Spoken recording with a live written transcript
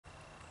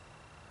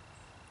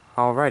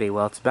Alrighty,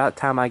 well, it's about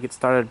time I get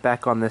started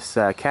back on this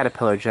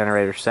Caterpillar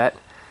generator set.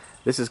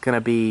 This is going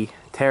to be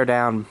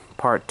teardown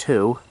part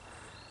 2.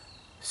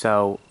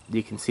 So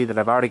you can see that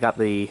I've already got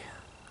the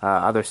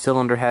other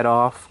cylinder head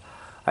off.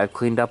 I've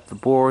cleaned up the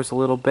bores a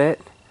little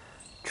bit.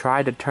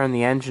 Tried to turn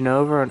the engine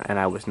over, and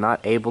I was not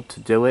able to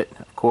do it,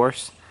 of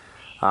course.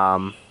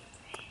 The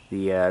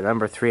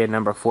number 3 and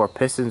number 4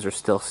 pistons are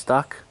still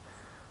stuck.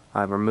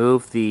 I've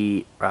removed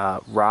the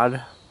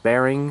rod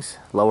bearings,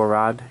 lower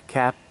rod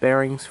cap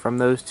bearings from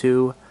those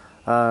two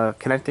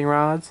connecting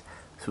rods,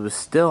 so I was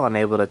still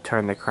unable to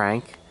turn the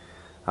crank,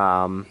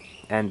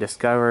 and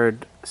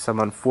discovered some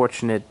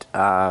unfortunate,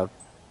 I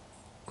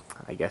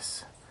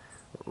guess,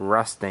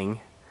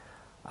 rusting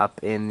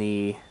up in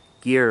the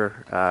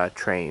gear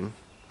train.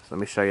 So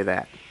let me show you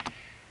that.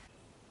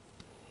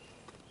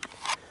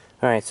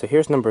 Alright, so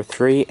here's number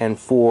 3 and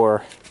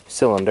 4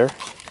 cylinder.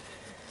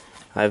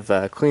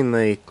 I've cleaned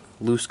the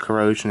loose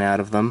corrosion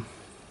out of them.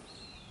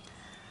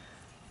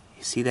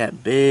 You see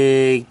that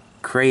big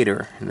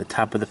crater in the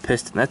top of the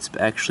piston? That's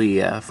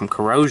actually from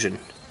corrosion.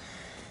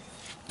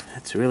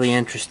 That's really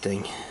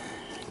interesting.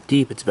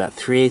 Deep, it's about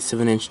 3/8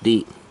 of an inch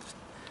deep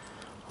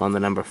on the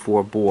number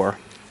 4 bore.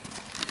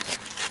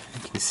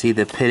 You can see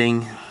the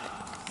pitting.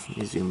 Let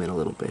me zoom in a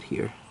little bit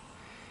here.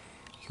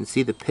 You can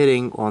see the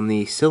pitting on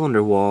the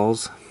cylinder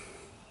walls.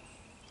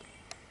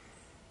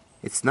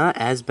 It's not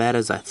as bad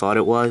as I thought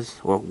it was,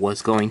 or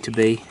was going to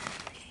be.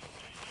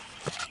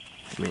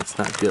 I mean, it's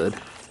not good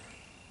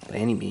by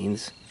any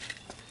means.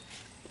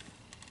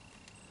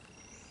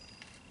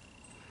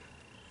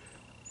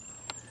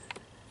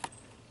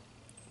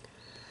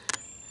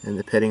 And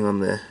the pitting on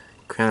the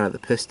crown of the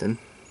piston.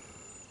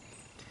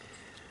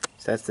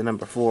 So that's the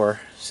number 4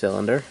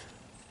 cylinder.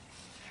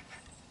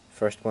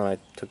 First one I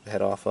took the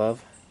head off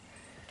of.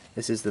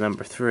 This is the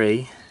number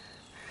 3.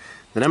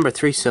 The number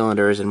 3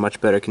 cylinder is in much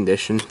better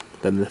condition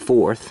than the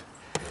 4th.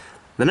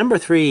 The number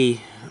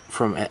 3,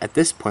 from at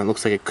this point,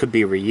 looks like it could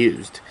be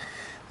reused.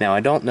 Now, I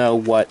don't know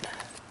what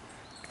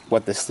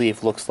the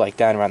sleeve looks like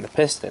down around the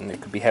piston.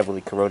 It could be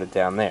heavily corroded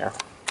down there.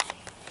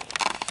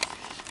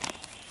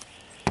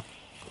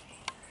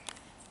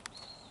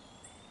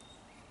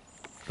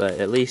 But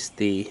at least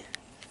the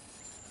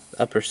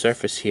upper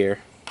surface here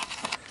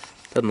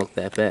doesn't look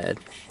that bad,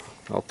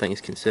 all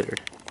things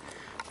considered.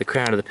 The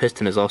crown of the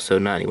piston is also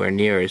not anywhere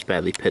near as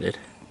badly pitted.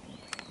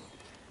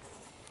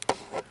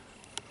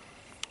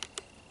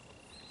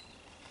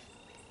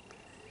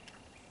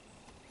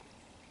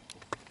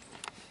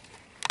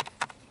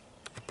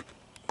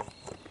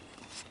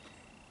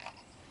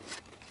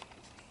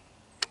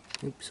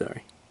 Oops,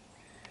 sorry.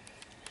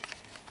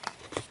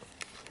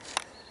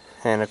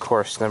 And of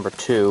course, number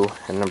 2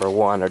 and number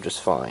 1 are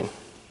just fine.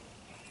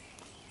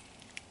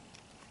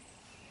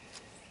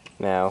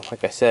 Now,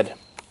 like I said,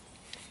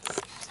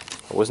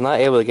 I was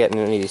not able to get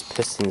any of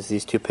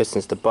these two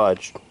pistons to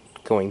budge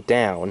going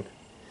down.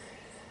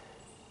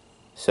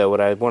 So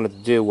what I wanted to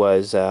do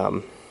was,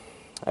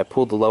 I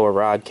pulled the lower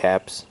rod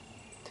caps,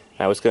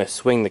 and I was going to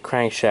swing the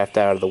crankshaft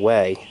out of the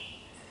way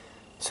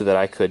so that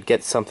I could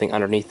get something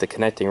underneath the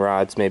connecting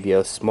rods, maybe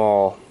a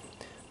small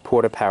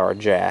porta-power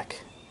jack,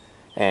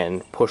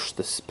 and push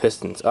the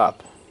pistons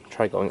up,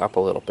 try going up a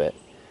little bit.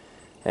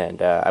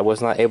 And I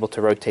was not able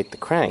to rotate the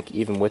crank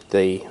even with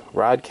the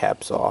rod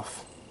caps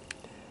off.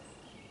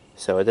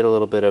 So I did a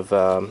little bit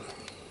of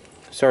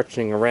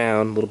searching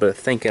around, a little bit of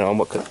thinking on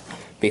what could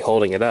be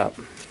holding it up.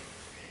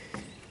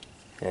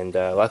 And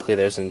luckily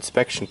there's an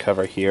inspection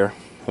cover here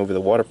over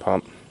the water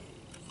pump.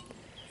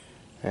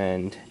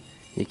 And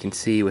you can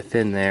see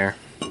within there,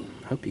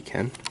 I hope you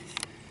can,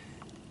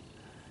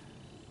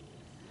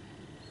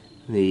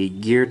 the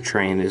gear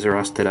train is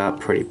rusted up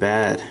pretty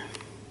bad.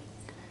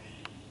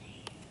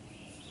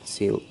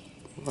 See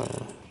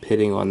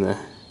pitting on the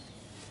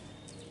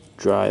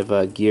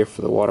drive gear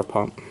for the water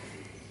pump.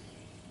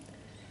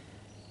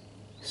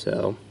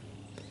 So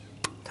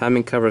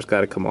timing cover's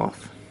got to come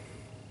off.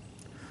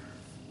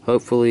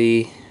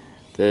 Hopefully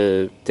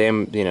the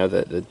damage,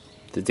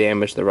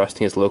 the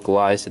rusting is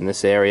localized in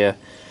this area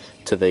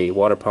to the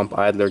water pump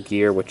idler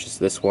gear, which is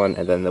this one,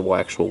 and then the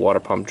actual water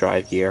pump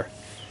drive gear.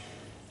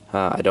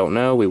 I don't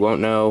know. We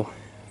won't know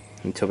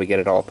until we get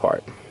it all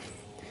apart.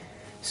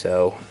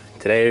 So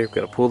today we're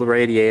going to pull the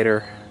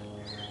radiator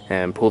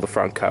and pull the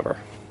front cover.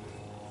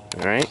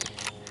 Alright?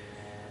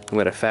 I'm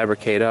going to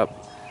fabricate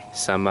up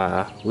some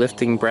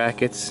lifting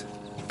brackets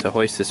to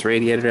hoist this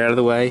radiator out of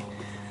the way.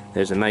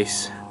 There's a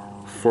nice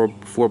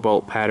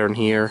 4-bolt pattern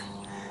here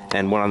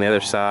and one on the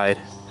other side.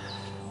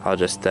 I'll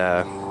just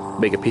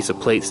make a piece of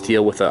plate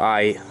steel with an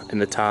eye in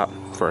the top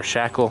for a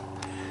shackle,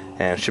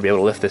 and should be able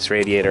to lift this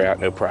radiator out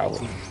no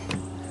problem.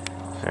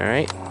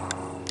 Alright,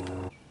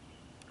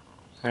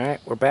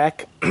 we're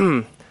back.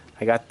 I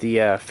got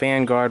the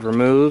fan guard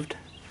removed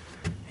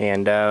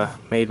and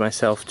made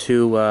myself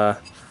 2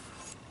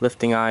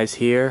 lifting eyes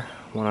here,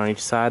 one on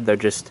each side. They're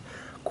just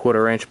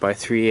 1/4 inch by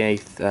 3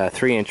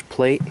 inch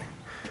plate.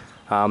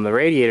 The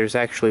radiator is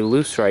actually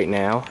loose right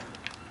now.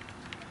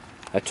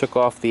 I took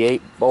off the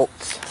 8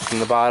 bolts from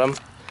the bottom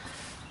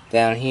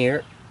down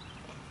here,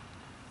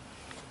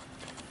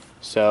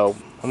 So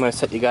I'm going to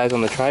set you guys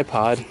on the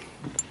tripod.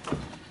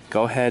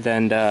 Go ahead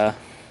and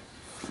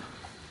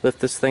lift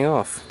this thing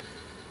off.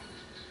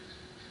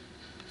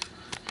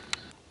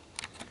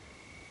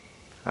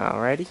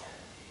 Alrighty.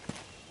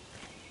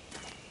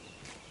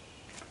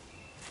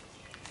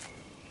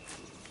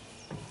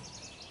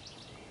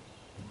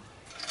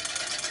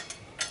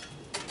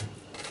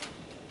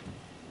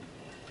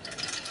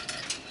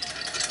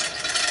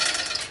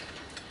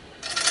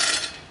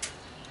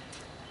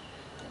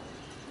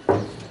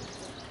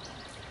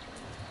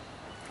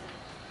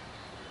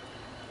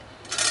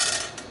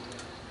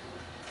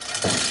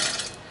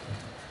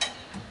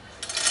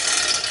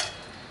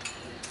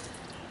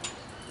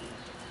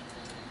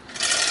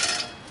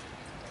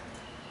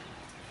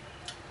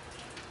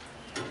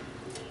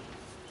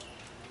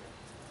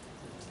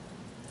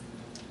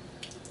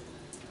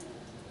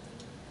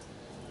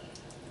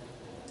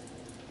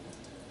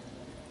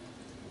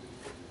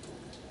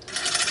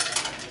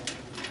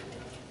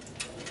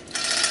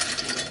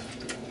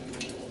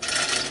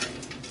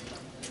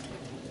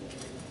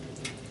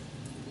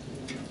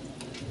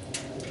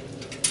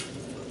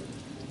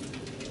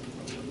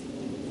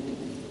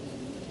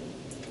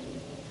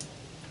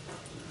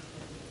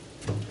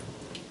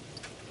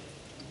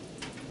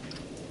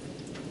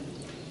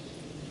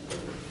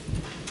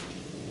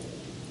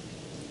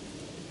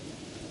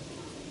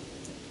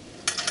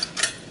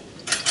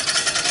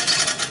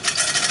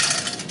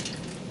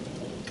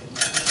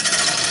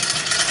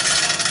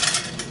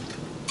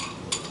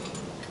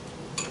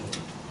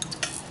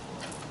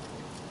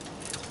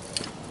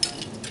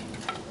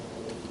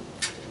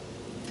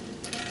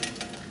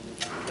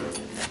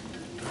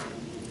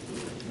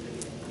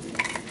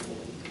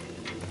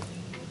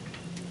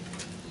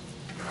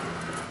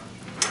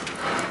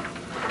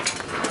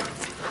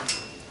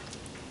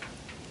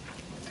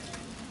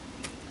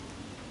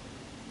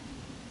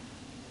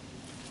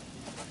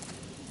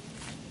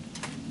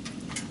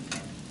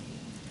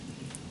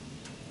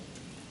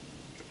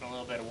 A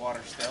little bit of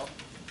water still.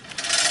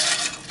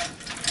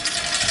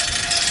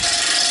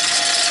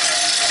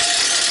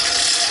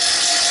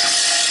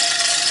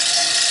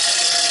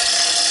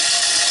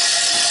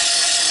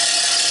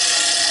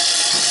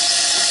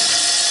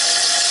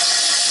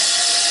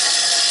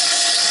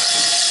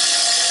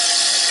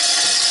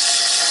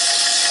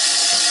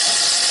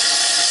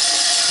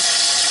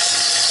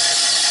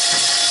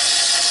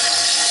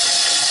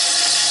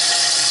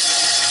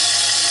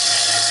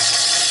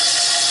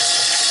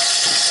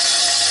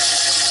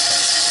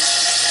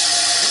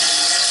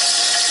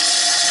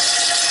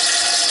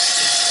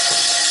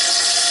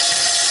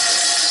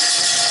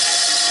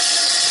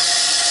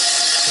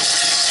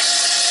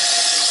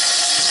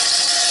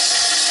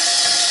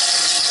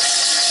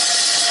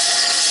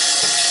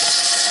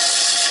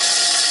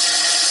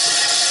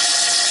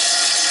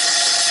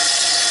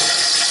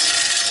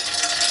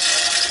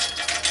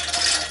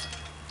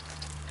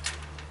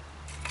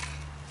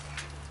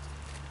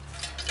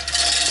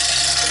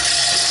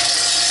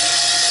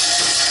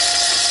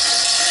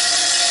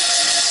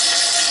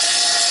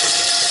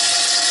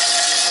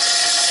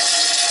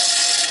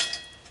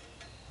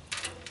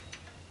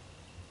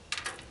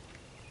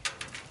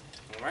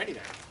 Alrighty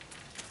then.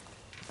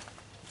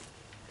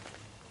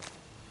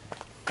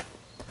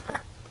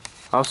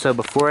 Also,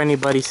 before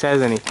anybody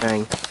says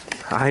anything,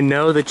 I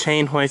know the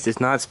chain hoist is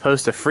not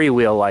supposed to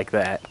freewheel like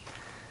that.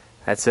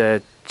 That's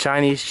a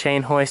Chinese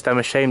chain hoist, I'm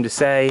ashamed to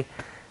say,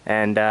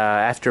 and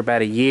after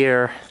about a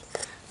year,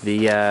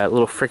 the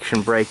little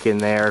friction brake in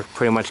there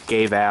pretty much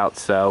gave out,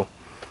 so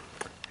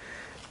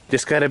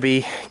just gotta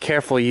be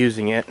careful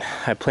using it.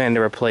 I plan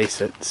to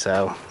replace it,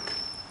 so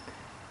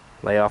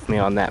lay off me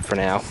on that for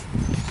now.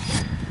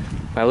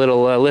 My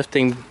little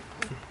lifting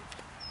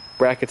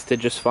brackets did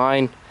just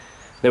fine.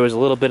 There was a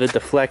little bit of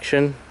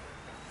deflection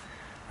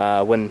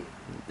when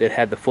it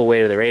had the full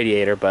weight of the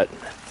radiator, but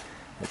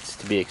it's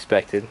to be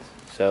expected,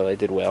 so they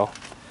did well.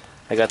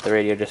 I got the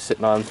radio just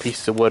sitting on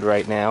pieces of wood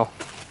right now.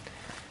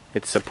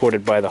 It's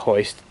supported by the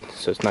hoist,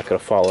 so it's not going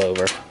to fall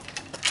over.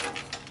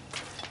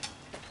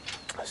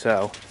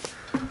 So,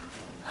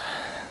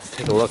 let's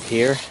take a look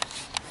here.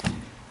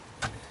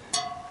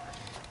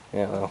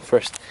 Yeah, well,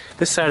 first,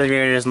 this side of the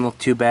radiator doesn't look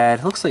too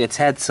bad. It looks like it's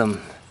had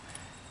some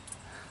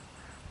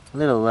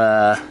little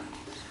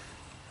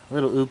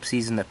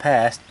oopsies in the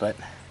past, but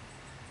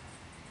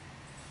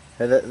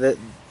it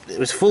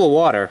was full of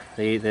water.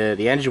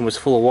 The engine was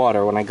full of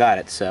water when I got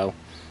it, so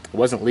it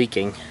wasn't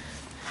leaking.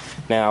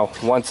 Now,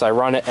 once I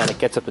run it and it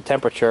gets up to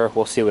temperature,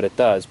 we'll see what it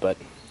does, but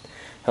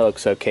it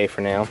looks okay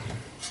for now.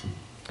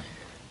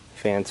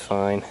 Fan's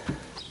fine.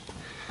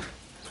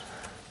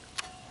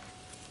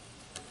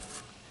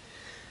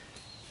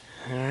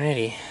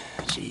 Alrighty.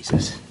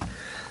 Jesus.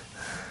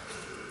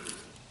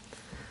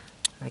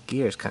 That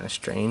gear is kind of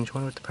strange. I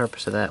wonder what the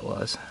purpose of that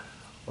was,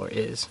 or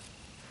is.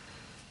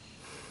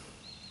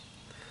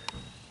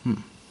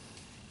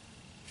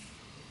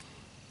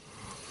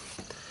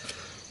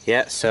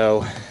 Yeah,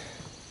 so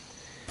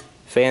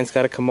fan's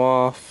got to come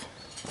off.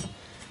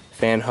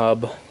 Fan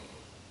hub,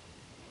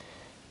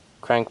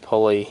 crank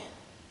pulley.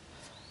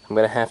 I'm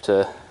gonna have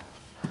to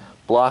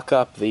block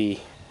up the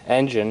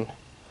engine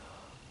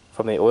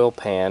from the oil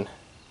pan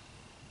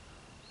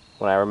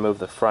when I remove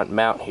the front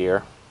mount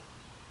here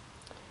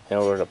in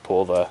order to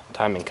pull the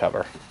timing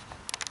cover.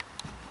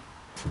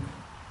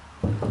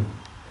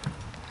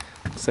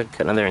 Looks like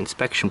another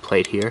inspection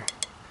plate here.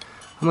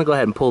 I'm going to go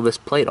ahead and pull this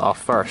plate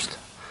off first.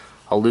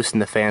 I'll loosen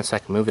the fan so I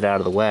can move it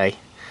out of the way.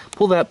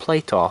 Pull that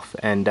plate off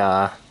and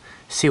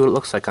see what it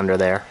looks like under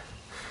there.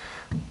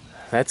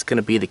 That's going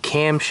to be the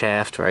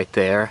camshaft right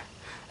there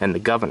and the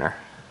governor.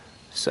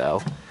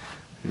 So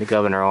the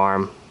governor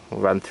arm will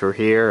run through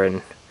here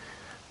and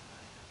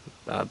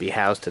be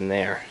housed in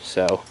there.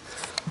 So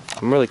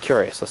I'm really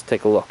curious. Let's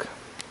take a look.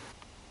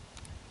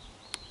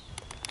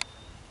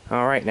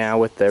 Alright, now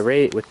with the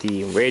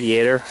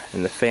radiator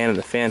and the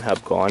fan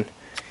hub gone, you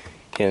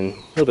can a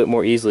little bit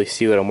more easily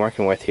see what I'm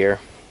working with here.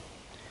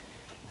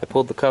 I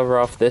pulled the cover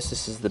off this.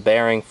 This is the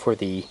bearing for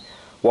the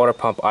water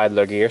pump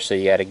idler gear. So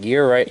you got a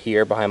gear right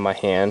here behind my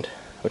hand,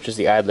 which is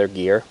the idler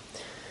gear.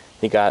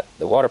 You got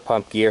the water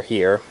pump gear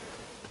here,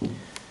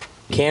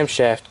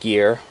 camshaft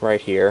gear right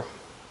here,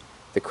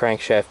 the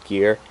crankshaft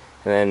gear,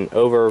 and then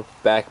over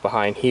back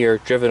behind here,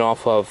 driven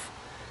off of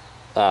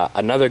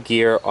another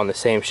gear on the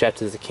same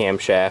shaft as the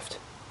camshaft.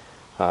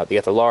 You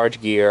got the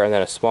large gear and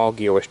then a small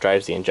gear which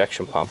drives the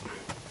injection pump.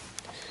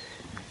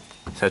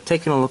 So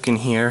taking a look in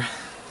here,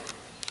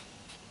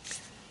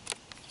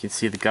 you can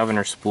see the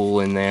governor spool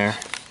in there,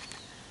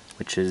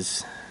 which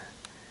is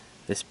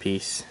this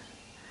piece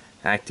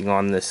acting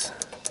on this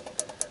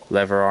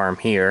lever arm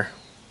here,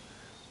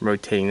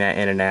 rotating that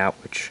in and out,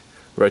 which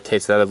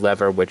rotates the other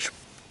lever which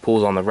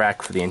pulls on the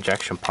rack for the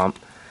injection pump.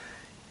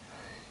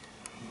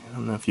 I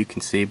don't know if you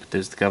can see, but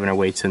there's the governor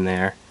weights in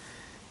there.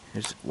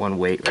 There's one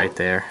weight right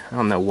there. I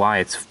don't know why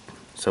it's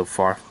so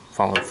far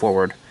falling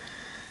forward,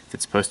 if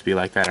it's supposed to be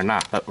like that or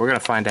not, but we're going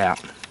to find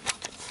out.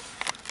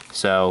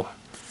 So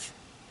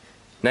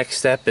next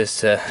step is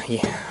to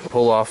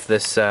pull off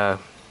this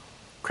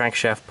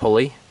crankshaft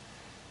pulley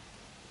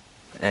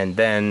and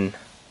then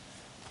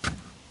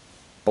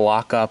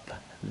block up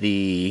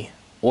the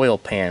oil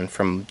pan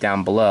from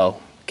down below.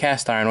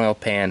 Cast iron oil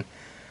pan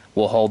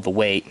will hold the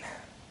weight.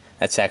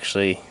 That's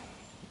actually,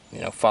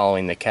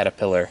 following the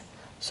Caterpillar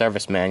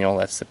service manual.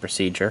 That's the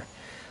procedure.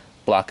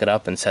 Block it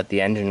up and set the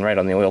engine right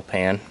on the oil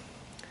pan.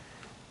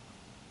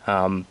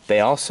 They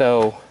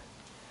also,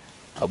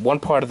 one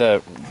part of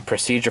the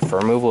procedure for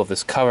removal of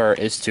this cover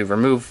is to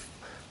remove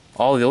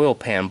all the oil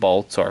pan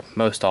bolts, or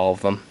most all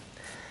of them,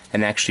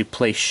 and actually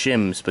place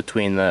shims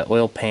between the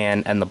oil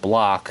pan and the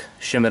block,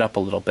 shim it up a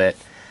little bit,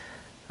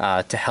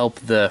 to help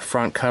the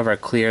front cover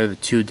clear the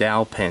two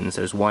dowel pins.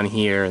 There's one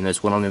here and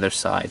there's one on the other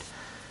side,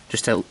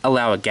 just to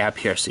allow a gap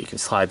here so you can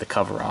slide the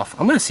cover off.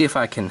 I'm going to see if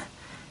I can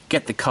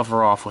get the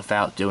cover off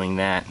without doing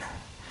that.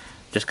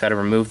 Just got to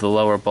remove the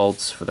lower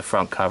bolts for the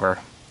front cover,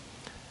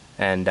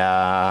 and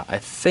I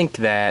think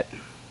that,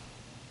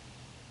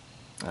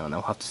 I don't know,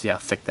 I'll have to see how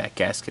thick that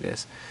gasket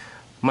is.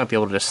 I might be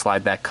able to just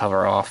slide that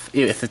cover off.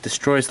 If it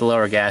destroys the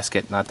lower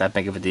gasket, not that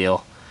big of a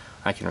deal.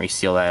 I can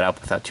reseal that up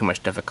without too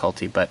much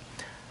difficulty, but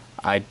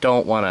I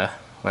don't want to,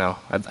 well,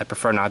 I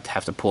prefer not to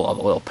have to pull all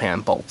the oil pan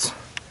bolts.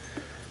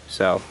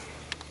 So,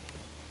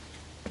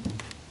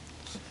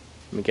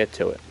 let me get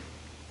to it.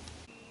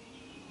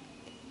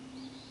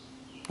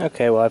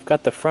 Okay, well, I've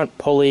got the front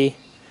pulley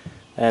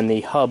and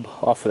the hub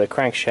off of the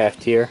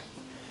crankshaft here.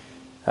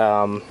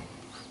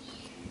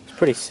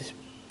 It's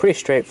pretty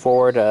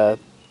straightforward.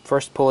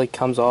 First pulley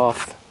comes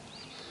off.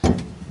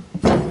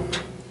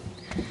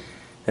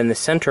 Then the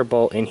center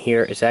bolt in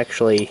here is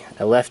actually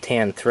a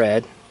left-hand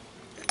thread.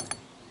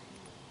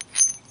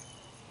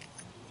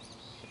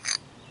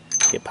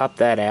 You pop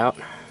that out.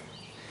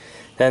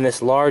 Then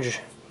this large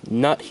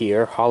nut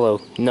here,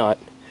 hollow nut,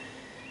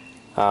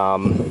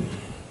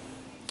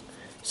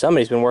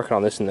 somebody's been working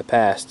on this in the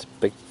past.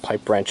 Big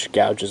pipe wrench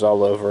gouges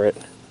all over it,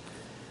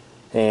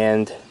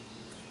 and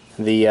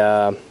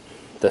the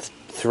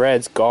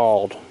thread's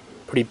galled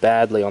pretty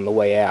badly on the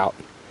way out,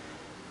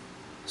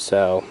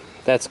 so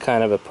that's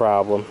kind of a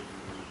problem.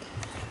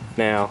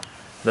 Now,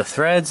 the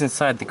threads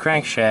inside the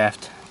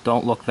crankshaft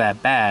don't look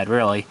that bad,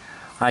 really.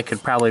 I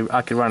could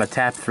run a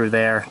tap through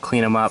there,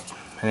 clean them up,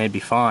 and they'd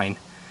be fine.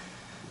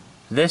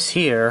 This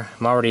here,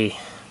 I'm already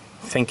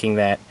thinking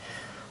that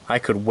I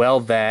could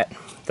weld that,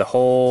 the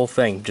whole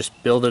thing, just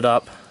build it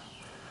up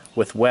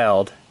with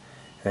weld,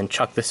 and then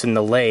chuck this in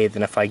the lathe,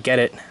 and if I get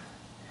it,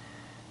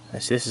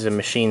 this is a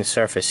machine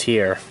surface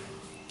here,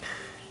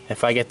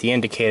 if I get the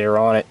indicator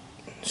on it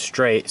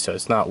straight so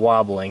it's not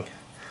wobbling,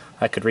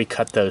 I could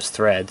recut those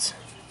threads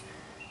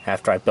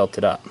after I built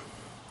it up.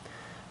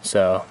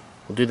 So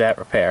we'll do that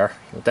repair.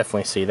 You'll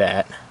definitely see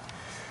that.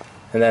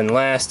 And then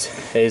last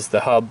is the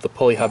hub, the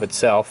pulley hub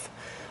itself.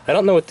 I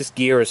don't know what this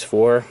gear is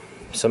for.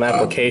 Some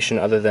application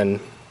other than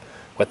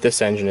what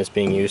this engine is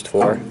being used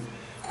for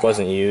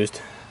wasn't used.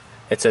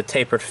 It's a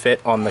tapered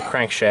fit on the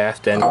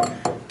crankshaft, and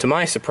to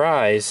my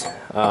surprise,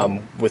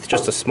 with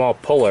just a small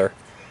puller,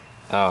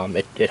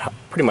 it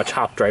pretty much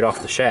hopped right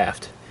off the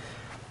shaft.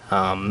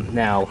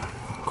 Now,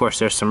 of course,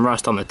 there's some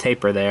rust on the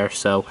taper there,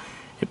 so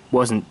it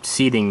wasn't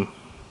seating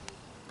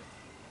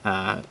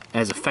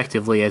as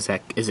effectively as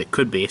it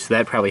could be, so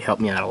that probably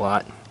helped me out a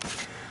lot.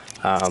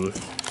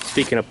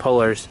 Speaking of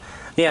pullers,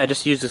 yeah, I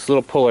just used this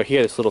little puller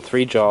here, this little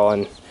 3-jaw,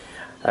 and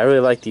I really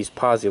like these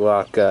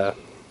Posi-Lock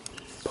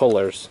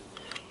pullers.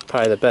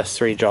 Probably the best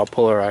 3-jaw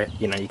puller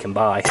you can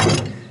buy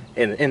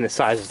in the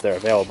sizes that are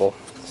available.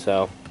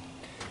 So,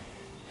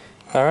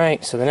 all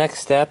right. So the next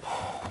step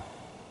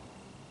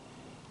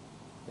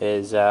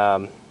is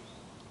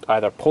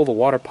either pull the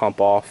water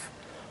pump off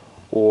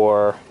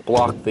or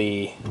block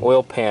the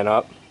oil pan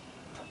up,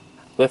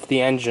 lift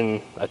the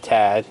engine a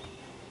tad,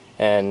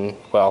 and,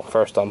 well,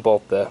 first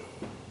unbolt the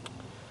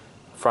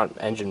front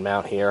engine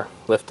mount here,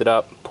 lift it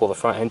up, pull the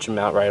front engine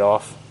mount right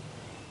off,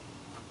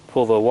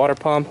 pull the water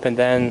pump, and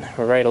then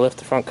we're ready to lift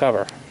the front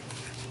cover.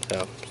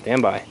 So,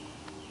 stand by.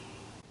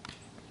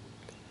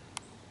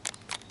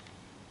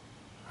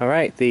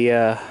 Alright,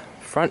 the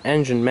front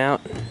engine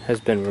mount has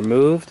been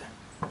removed.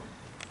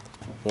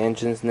 The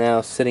engine's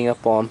now sitting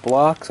up on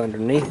blocks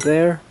underneath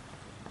there,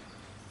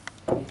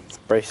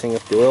 bracing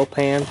up the oil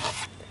pan.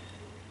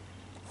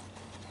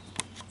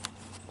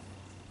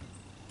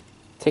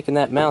 Taking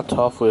that mount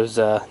off was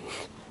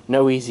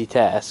no easy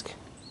task.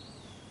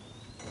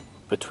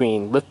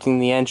 Between lifting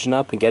the engine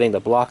up and getting the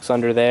blocks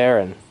under there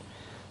and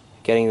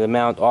getting the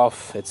mount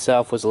off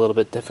itself was a little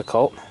bit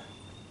difficult.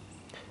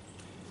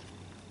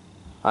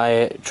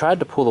 I tried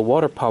to pull the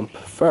water pump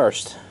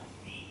first.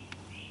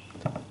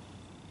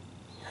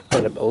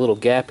 Got a little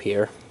gap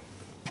here.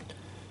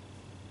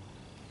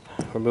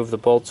 Remove the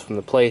bolts from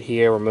the plate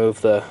here.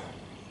 Remove the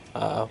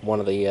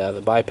one of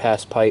the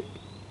bypass pipe,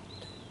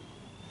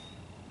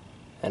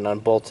 and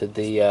unbolted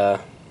the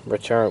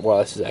return. Well,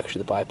 this is actually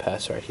the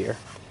bypass right here.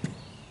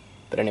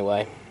 But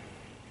anyway,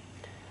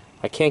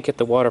 I can't get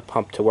the water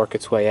pump to work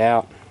its way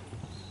out.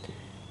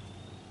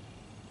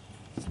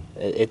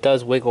 It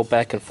does wiggle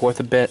back and forth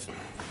a bit,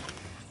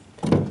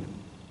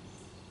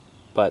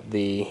 but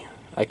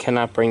I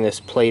cannot bring this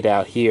plate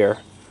out here,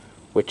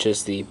 which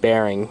is the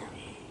bearing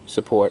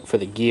support for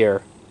the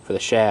gear, for the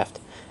shaft,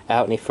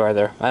 out any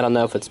further. I don't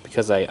know if it's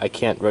because I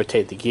can't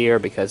rotate the gear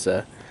because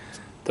the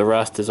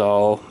rust is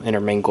all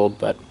intermingled,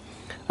 but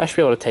I should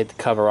be able to take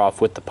the cover off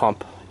with the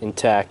pump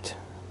intact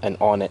and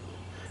on it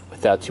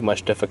without too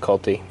much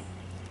difficulty.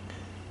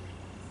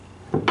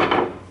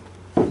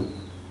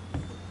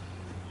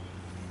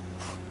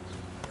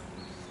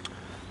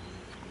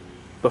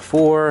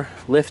 Before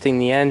lifting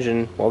the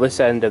engine, well,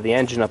 this end of the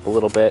engine up a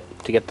little bit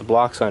to get the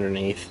blocks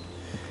underneath,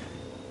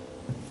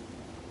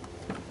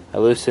 I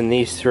loosened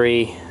these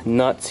 3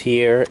 nuts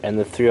here and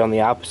the 3 on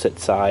the opposite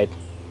side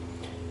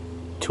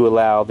to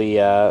allow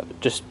the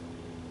just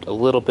a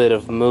little bit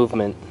of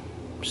movement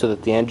so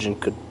that the engine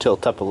could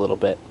tilt up a little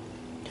bit.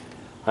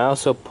 I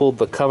also pulled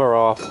the cover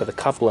off for the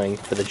coupling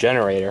for the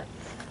generator.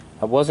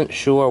 I wasn't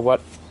sure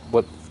what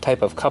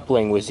type of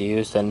coupling was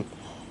used, and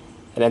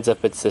it ends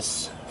up it's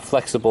this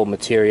flexible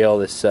material,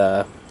 this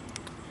I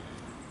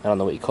don't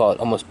know what you call it,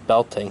 almost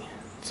belting.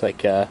 It's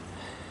like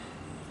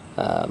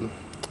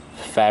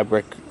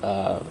fabric,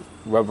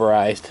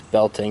 rubberized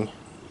belting,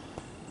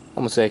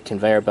 almost like a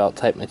conveyor belt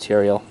type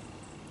material.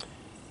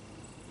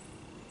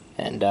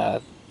 And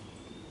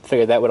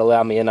figured that would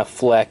allow me enough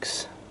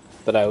flex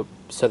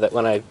so that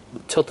when I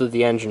tilted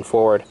the engine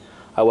forward,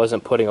 I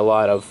wasn't putting a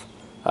lot of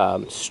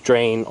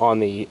strain on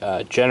the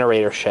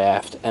generator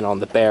shaft and on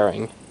the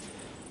bearing.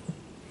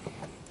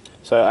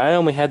 So I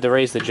only had to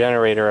raise the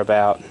generator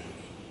about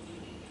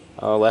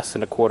less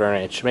than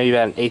 1/4 inch, maybe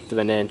about 1/8 of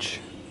an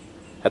inch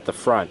at the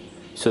front,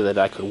 so that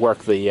I could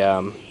work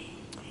the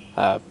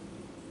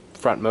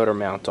front motor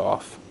mount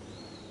off.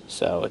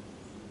 So,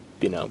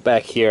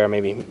 back here,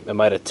 maybe it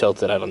might have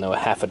tilted, I don't know,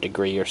 1/2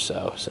 degree or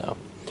so. So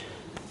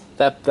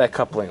that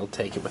coupling will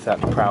take it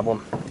without any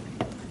problem.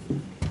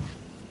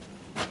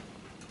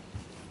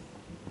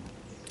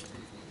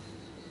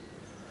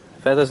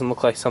 If that doesn't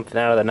look like something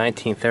out of the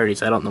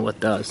 1930s, I don't know what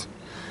does.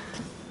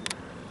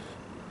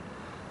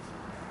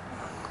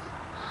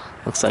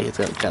 Looks like it's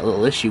got a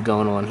little issue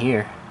going on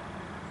here.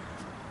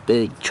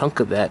 Big chunk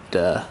of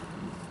that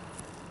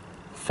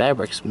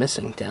fabric's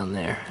missing down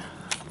there.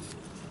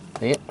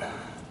 Yeah,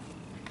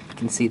 you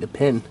can see the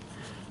pin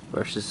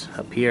versus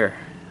up here.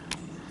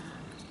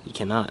 You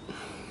cannot.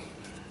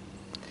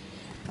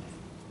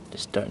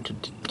 Just starting to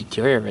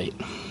deteriorate.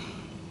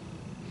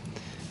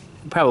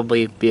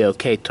 Probably be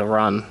okay to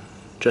run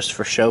just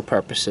for show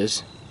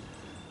purposes,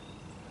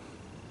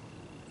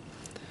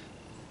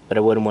 but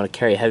I wouldn't want to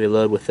carry a heavy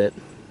load with it.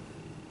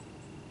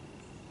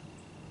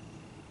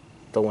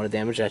 Don't want to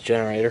damage that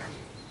generator.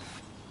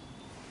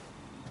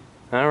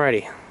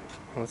 Alrighty,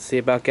 let's see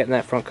about getting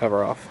that front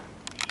cover off.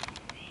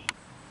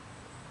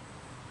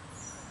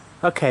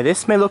 Okay,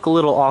 this may look a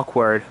little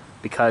awkward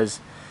because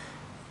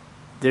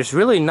there's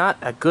really not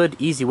a good,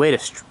 easy way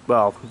to,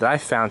 that I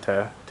found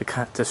to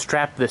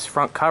strap this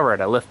front cover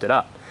to lift it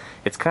up.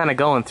 It's kind of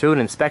going through an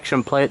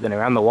inspection plate, then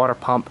around the water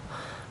pump,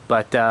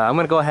 but I'm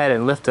going to go ahead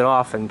and lift it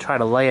off and try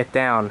to lay it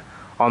down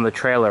on the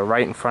trailer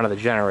right in front of the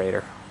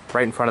generator.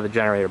 Right in front of the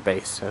generator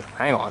base. So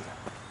hang on.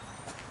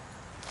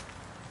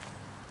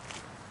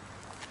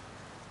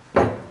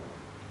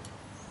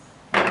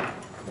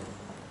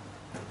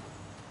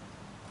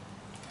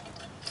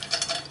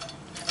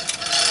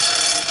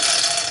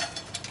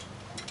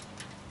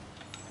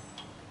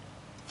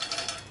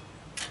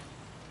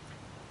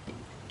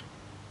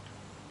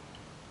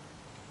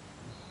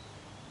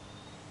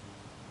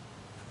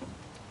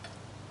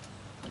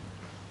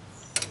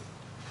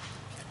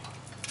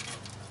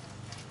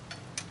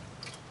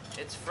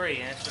 it's free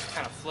and it's just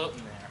kind of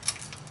floating there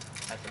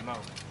at the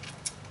moment.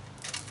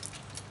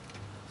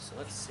 So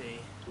let's see.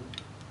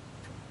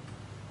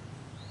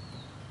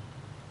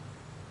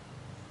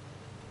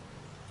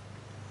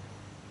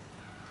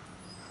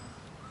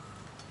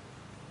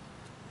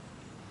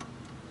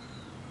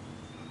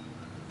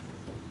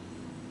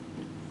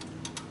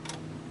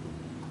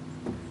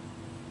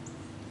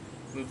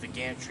 Move the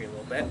gantry a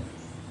little bit.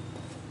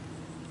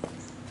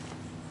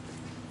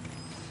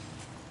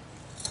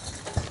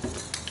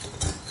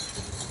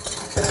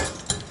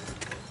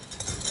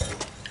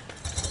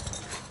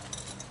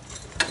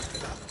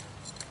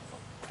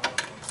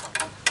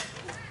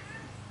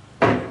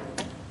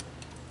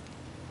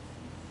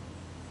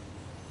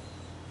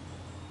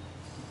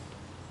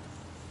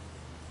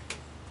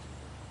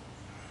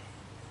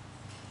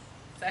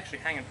 It's actually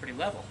hanging pretty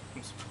level.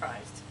 I'm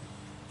surprised.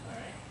 All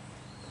right.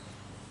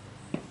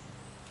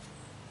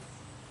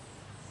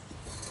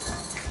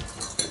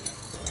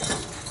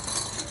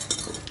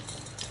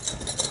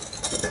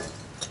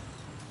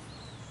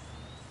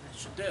 That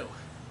should do.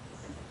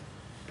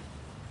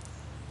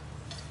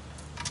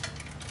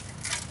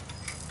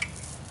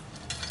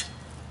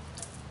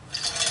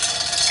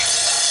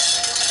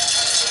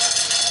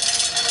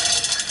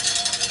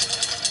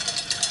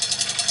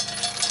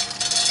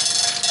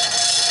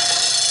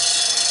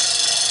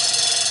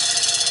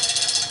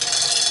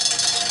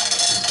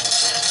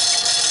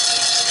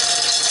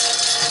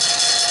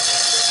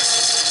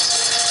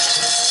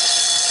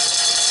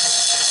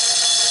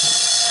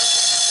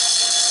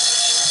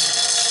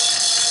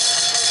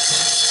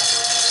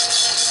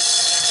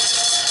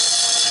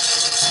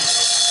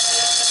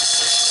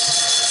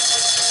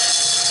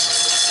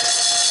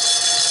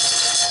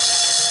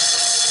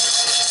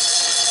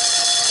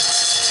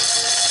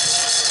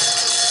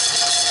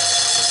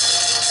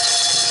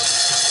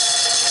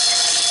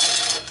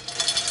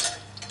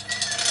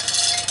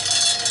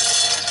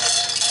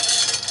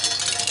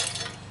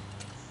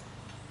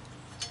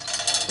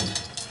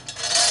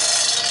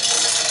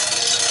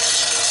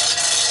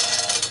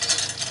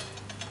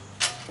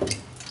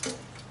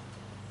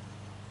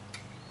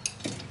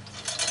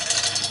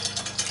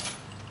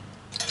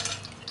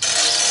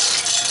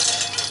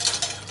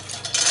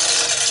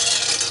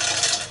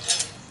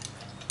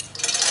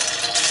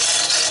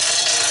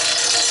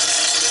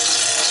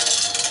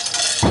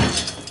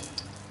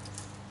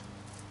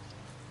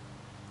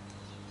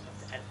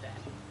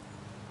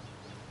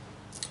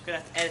 Gonna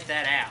have to edit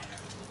that out.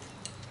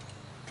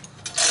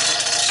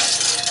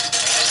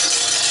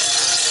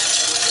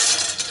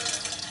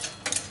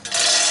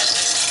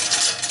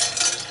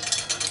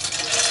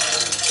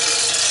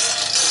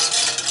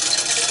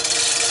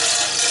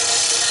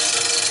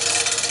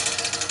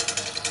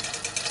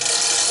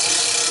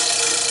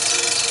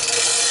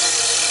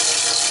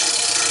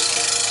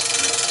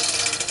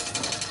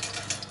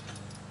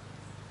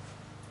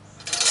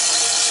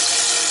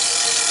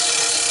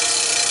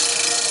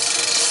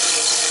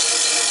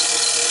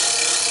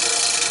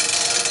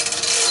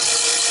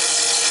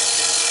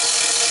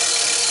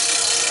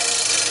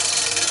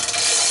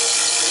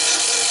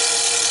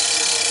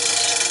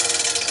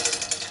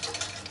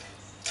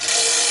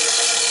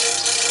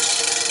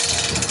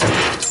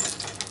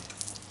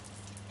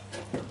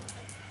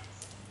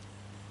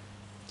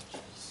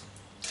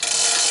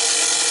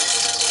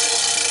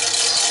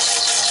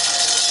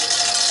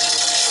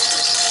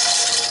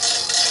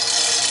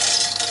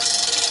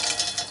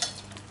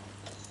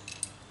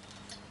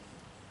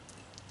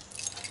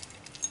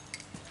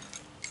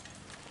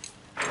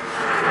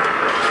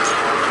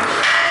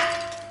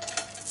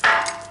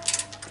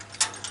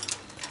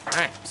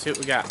 Alright, see what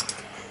we got.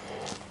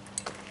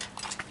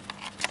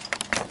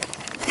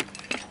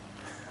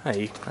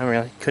 I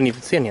really couldn't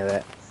even see any of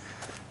that.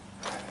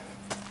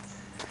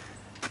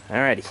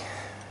 Alrighty.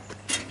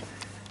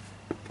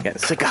 Getting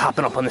sick of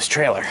hopping up on this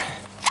trailer.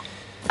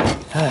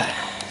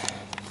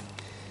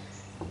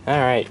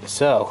 Alright,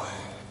 so.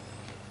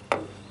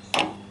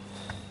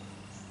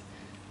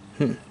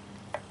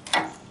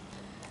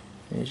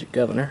 There's your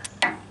governor.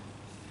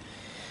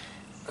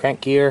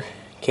 Crank gear,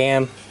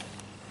 cam.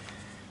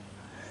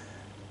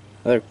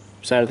 Other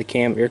side of the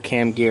cam, your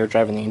cam gear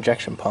driving the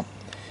injection pump.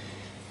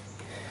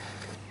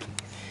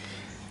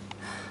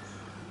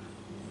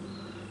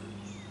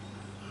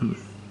 Where's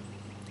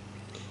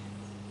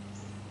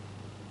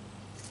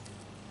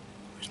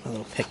my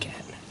little pick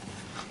at?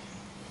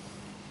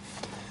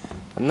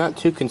 I'm not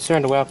too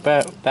concerned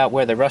about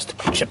where the rust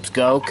chips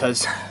go,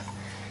 because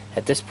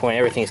at this point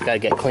everything's got to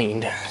get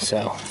cleaned,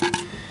 so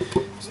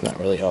it's not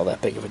really all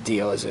that big of a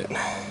deal, is it?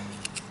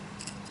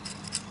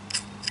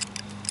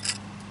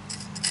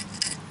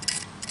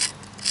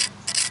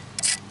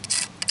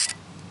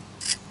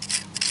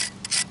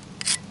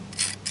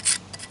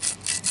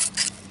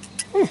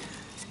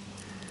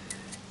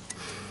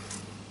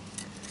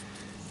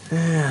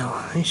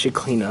 They should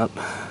clean up.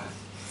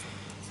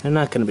 They're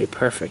not going to be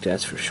perfect,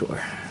 that's for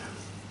sure.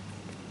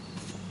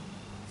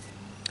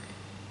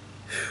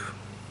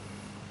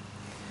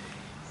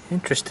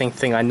 Interesting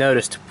thing I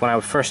noticed when I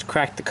first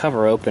cracked the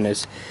cover open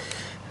is,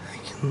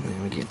 let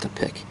me get the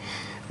pick,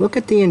 look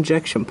at the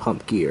injection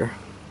pump gear.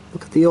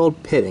 Look at the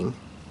old pitting.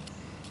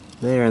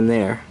 There and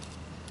there.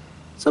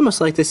 It's almost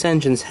like this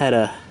engine's had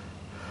a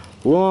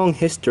long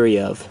history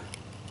of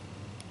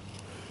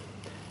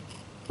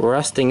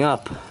rusting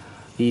up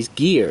these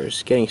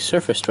gears, getting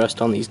surface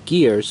rust on these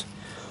gears,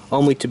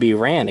 only to be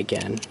ran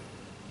again.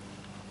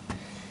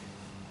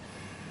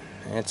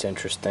 That's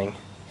interesting.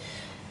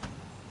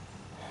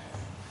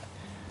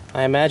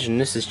 I imagine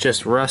this is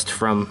just rust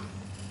from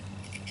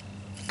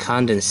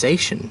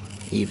condensation,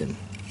 even.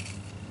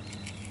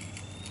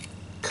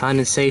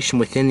 Condensation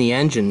within the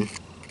engine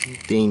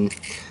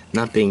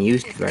not being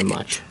used very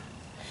much.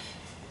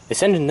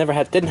 This engine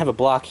didn't have a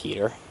block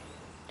heater.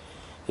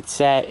 It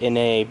sat in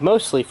a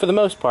mostly, for the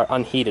most part,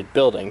 unheated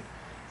building,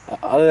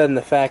 other than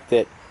the fact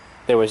that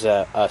there was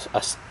a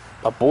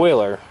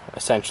boiler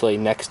essentially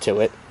next to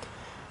it,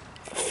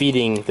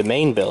 feeding the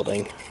main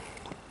building,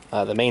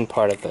 the main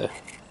part of the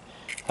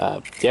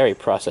dairy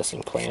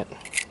processing plant.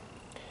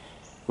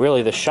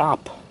 Really, the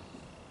shop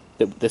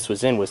that this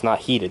was in was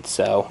not heated,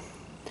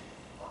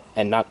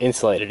 and not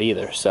insulated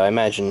either. So I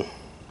imagine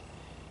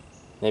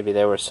maybe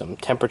there were some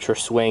temperature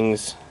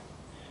swings,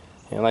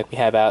 like we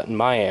have out in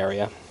my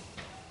area.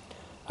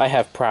 I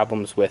have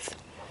problems with,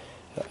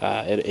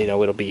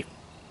 it'll be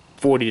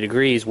 40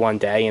 degrees one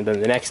day, and then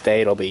the next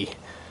day it'll be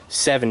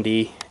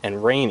 70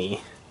 and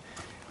rainy,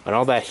 and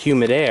all that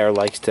humid air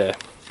likes to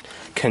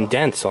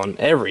condense on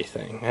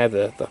everything. I have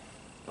the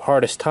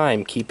hardest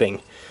time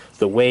keeping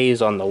the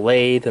ways on the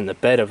lathe and the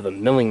bed of the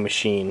milling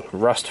machine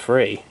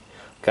rust-free.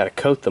 Got to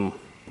coat them,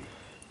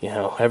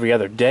 every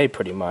other day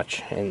pretty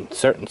much in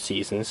certain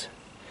seasons.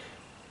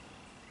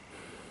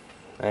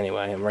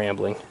 Anyway, I'm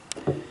rambling.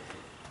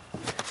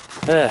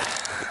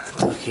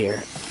 Look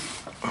here.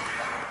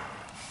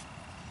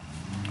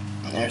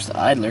 There's the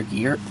idler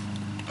gear.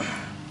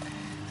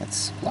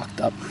 That's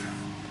locked up.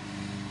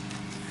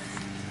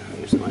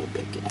 Here's my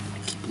pick at. I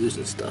keep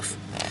losing stuff.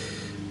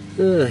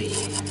 Really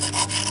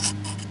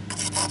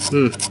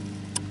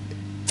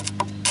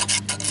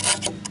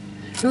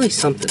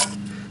something.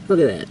 Look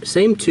at that.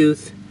 Same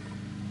tooth.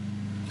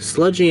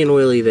 Sludgy and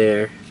oily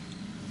there.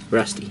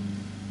 Rusty.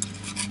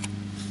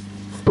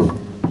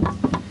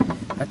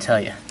 I tell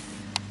you,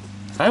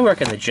 if I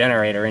work in the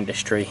generator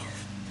industry,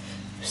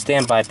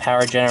 standby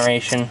power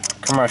generation,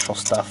 commercial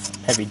stuff,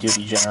 heavy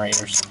duty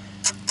generators,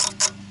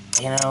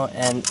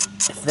 and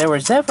if there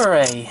was ever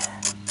a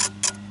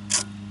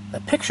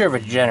picture of a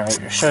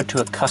generator showed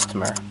to a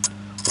customer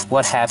with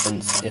what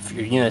happens if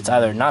your unit's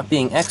either not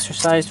being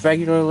exercised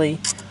regularly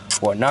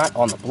or not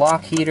on the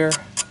block heater,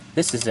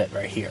 this is it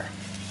right here.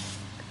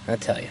 I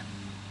tell you.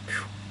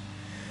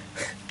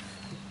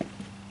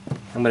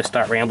 I'm going to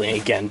start rambling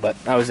again, but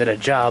I was at a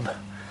job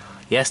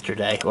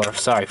yesterday, or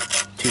sorry,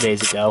 2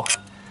 days ago.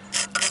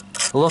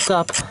 Look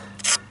up.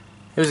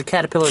 It was a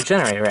Caterpillar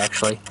generator,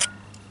 actually.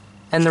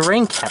 And the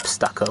rain cap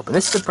stuck open.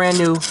 This is a brand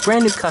new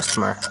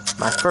customer.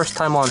 My first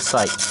time on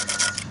site.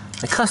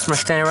 The customer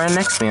standing right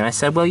next to me, and I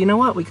said, "Well, you know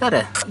what? We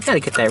gotta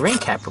get that rain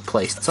cap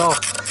replaced. It's all,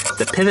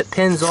 the pivot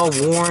pin's all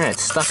worn and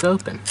it's stuck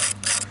open."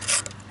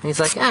 And he's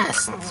like,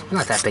 "It's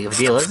not that big of a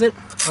deal, is it?"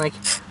 I'm like,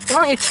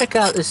 "Why don't you check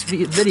out this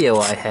video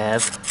I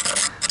have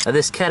of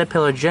this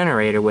Caterpillar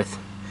generator with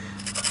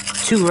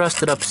 2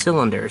 rusted up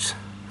cylinders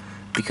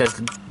because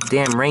the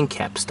damn rain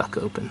cap stuck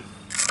open."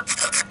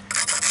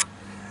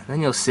 And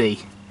then you'll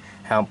see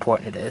how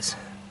important it is.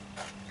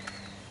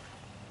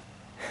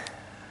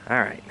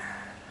 Alright,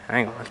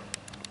 hang on.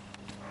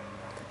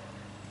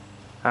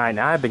 Alright,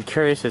 now I've been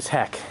curious as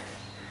heck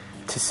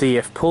to see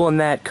if pulling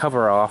that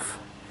cover off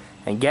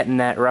and getting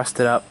that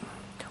rusted up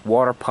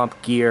water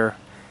pump gear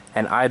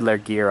and idler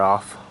gear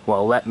off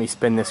will let me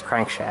spin this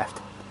crankshaft.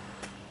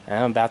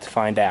 And I'm about to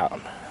find out.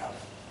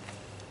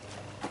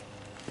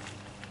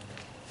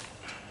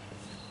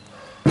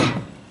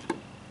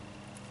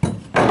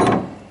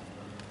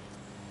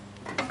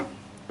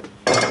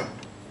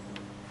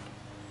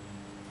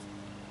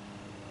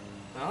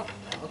 Well,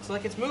 looks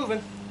like it's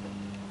moving.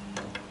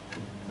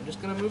 I'm just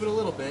going to move it a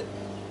little bit.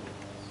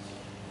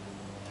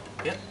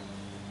 Yep.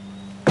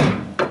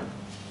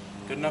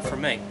 Good enough for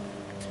me.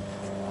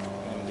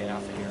 Let me get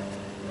out of here.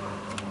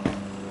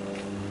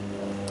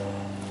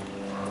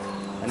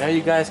 I know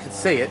you guys can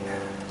see it.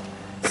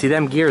 See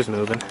them gears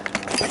moving.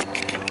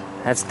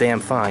 That's damn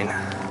fine.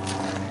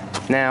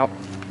 Now,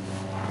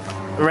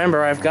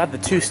 remember I've got the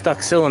 2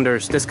 stuck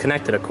cylinders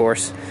disconnected, of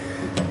course,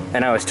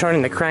 and I was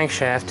turning the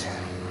crankshaft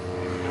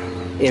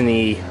in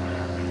the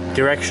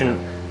direction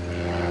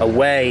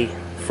away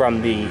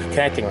from the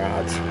connecting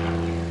rods.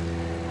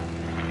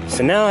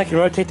 So now I can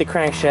rotate the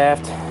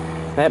crankshaft.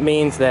 That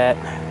means that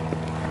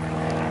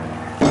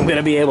I'm going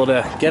to be able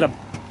to get a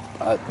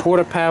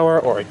porta power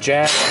or a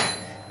jack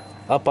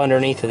up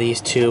underneath of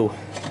these 2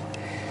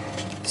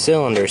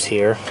 cylinders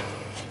here.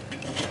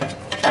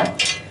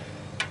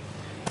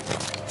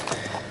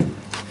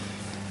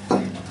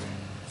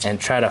 And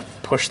try to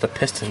push the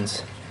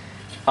pistons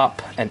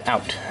up and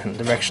out in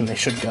the direction they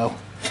should go.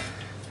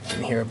 You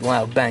can hear a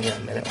loud bang in a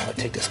minute while I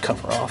take this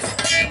cover off.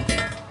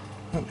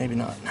 Well, maybe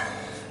not.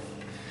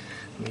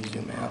 Let me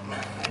zoom out.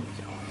 There we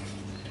go.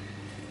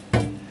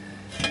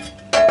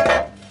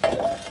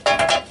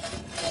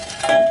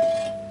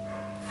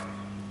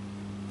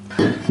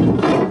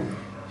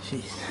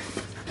 Jeez.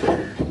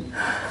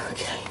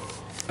 Okay.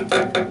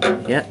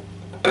 Yep.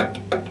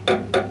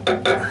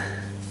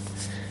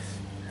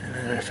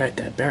 Matter of fact,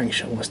 that bearing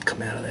shell must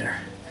come out of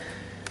there.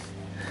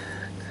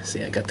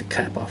 See, I got the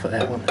cap off of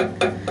that one.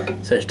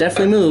 So it's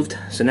definitely moved.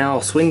 So now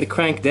I'll swing the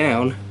crank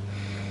down,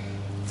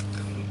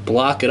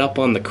 block it up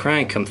on the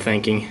crank, I'm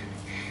thinking.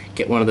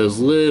 Get one of those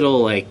little,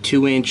 like,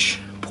 2-inch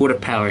porta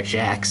power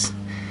jacks.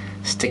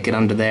 Stick it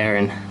under there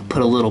and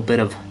put a little bit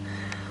of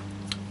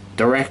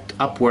direct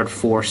upward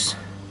force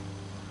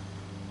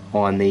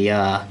on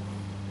the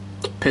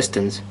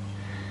pistons.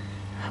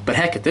 But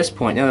heck, at this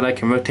point, now that I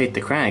can rotate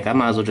the crank, I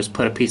might as well just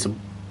put a piece of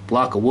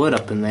block of wood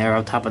up in there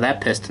on top of that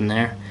piston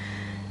there.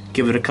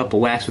 Give it a couple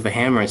whacks with a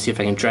hammer and see if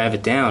I can drive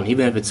it down,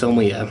 even if it's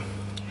only a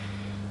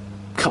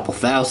couple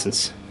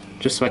thousandths,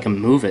 just so I can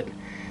move it.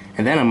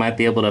 And then I might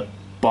be able to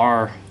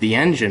bar the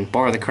engine,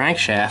 bar the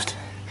crankshaft,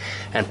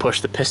 and push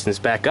the pistons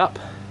back up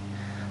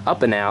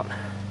and out,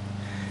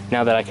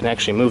 now that I can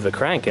actually move the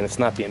crank and it's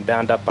not being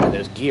bound up by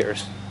those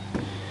gears.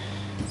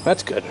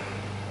 That's good.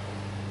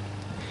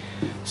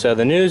 So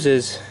the news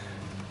is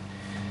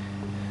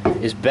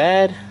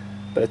bad,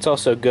 but it's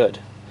also good.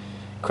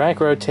 Crank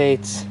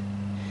rotates,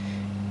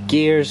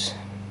 gears,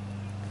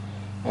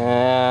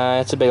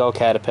 it's a big old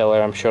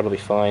caterpillar. I'm sure it'll be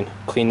fine.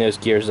 Clean those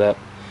gears up.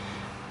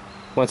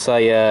 Once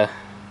I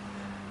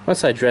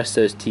dress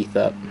those teeth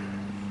up,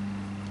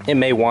 it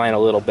may whine a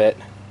little bit,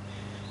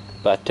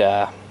 but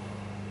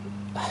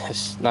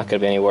it's not going to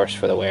be any worse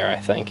for the wear, I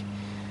think,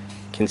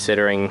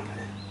 considering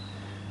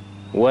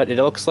what it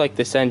looks like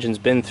this engine's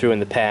been through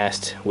in the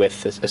past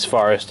with as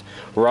far as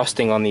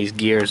rusting on these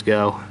gears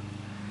go.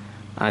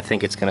 I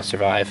think it's going to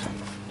survive.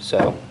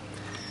 So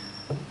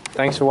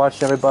thanks for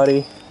watching,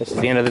 everybody. This is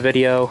the end of the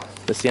video.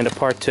 This is the end of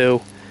part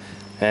 2,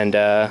 and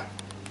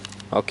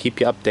I'll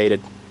keep you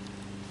updated.